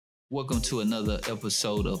Welcome to another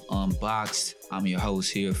episode of Unboxed. I'm your host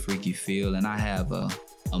here, Freaky Phil, and I have a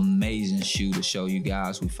amazing shoe to show you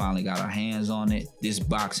guys. We finally got our hands on it. This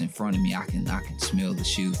box in front of me, I can smell the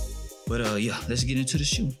shoe. But yeah, let's get into the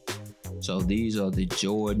shoe. So these are the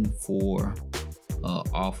Jordan 4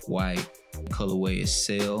 off-white. Colorway is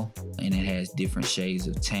Resell, and it has different shades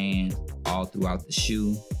of tan all throughout the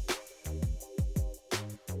shoe.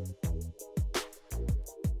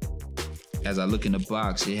 As I look in the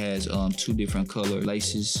box, it has two different color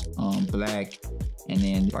laces, black and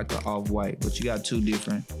then like an off-white, but you got two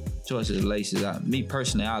different choices of laces. Me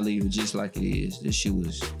personally, I'll leave it just like it is. This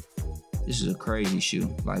is a crazy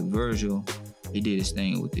shoe. Like Virgil, he did his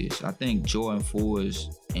thing with this. I think Jordan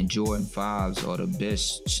 4s and Jordan 5s are the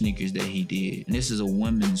best sneakers that he did. And this is a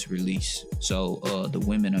women's release. So the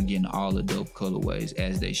women are getting all the dope colorways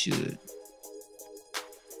as they should.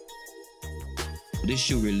 This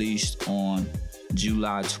shoe released on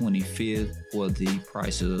July 25th for the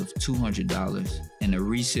price of $200, and the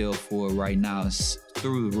resale for it right now is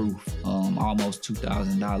through the roof, almost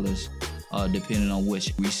 $2,000, depending on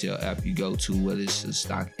which resale app you go to, whether it's a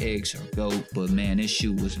StockX or GOAT. But man, this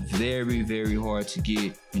shoe was very, very hard to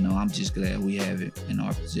get. You know, I'm just glad we have it in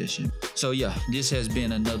our possession. So yeah, this has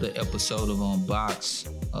been another episode of Unboxed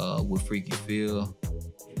with Freaky Phil.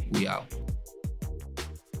 We out.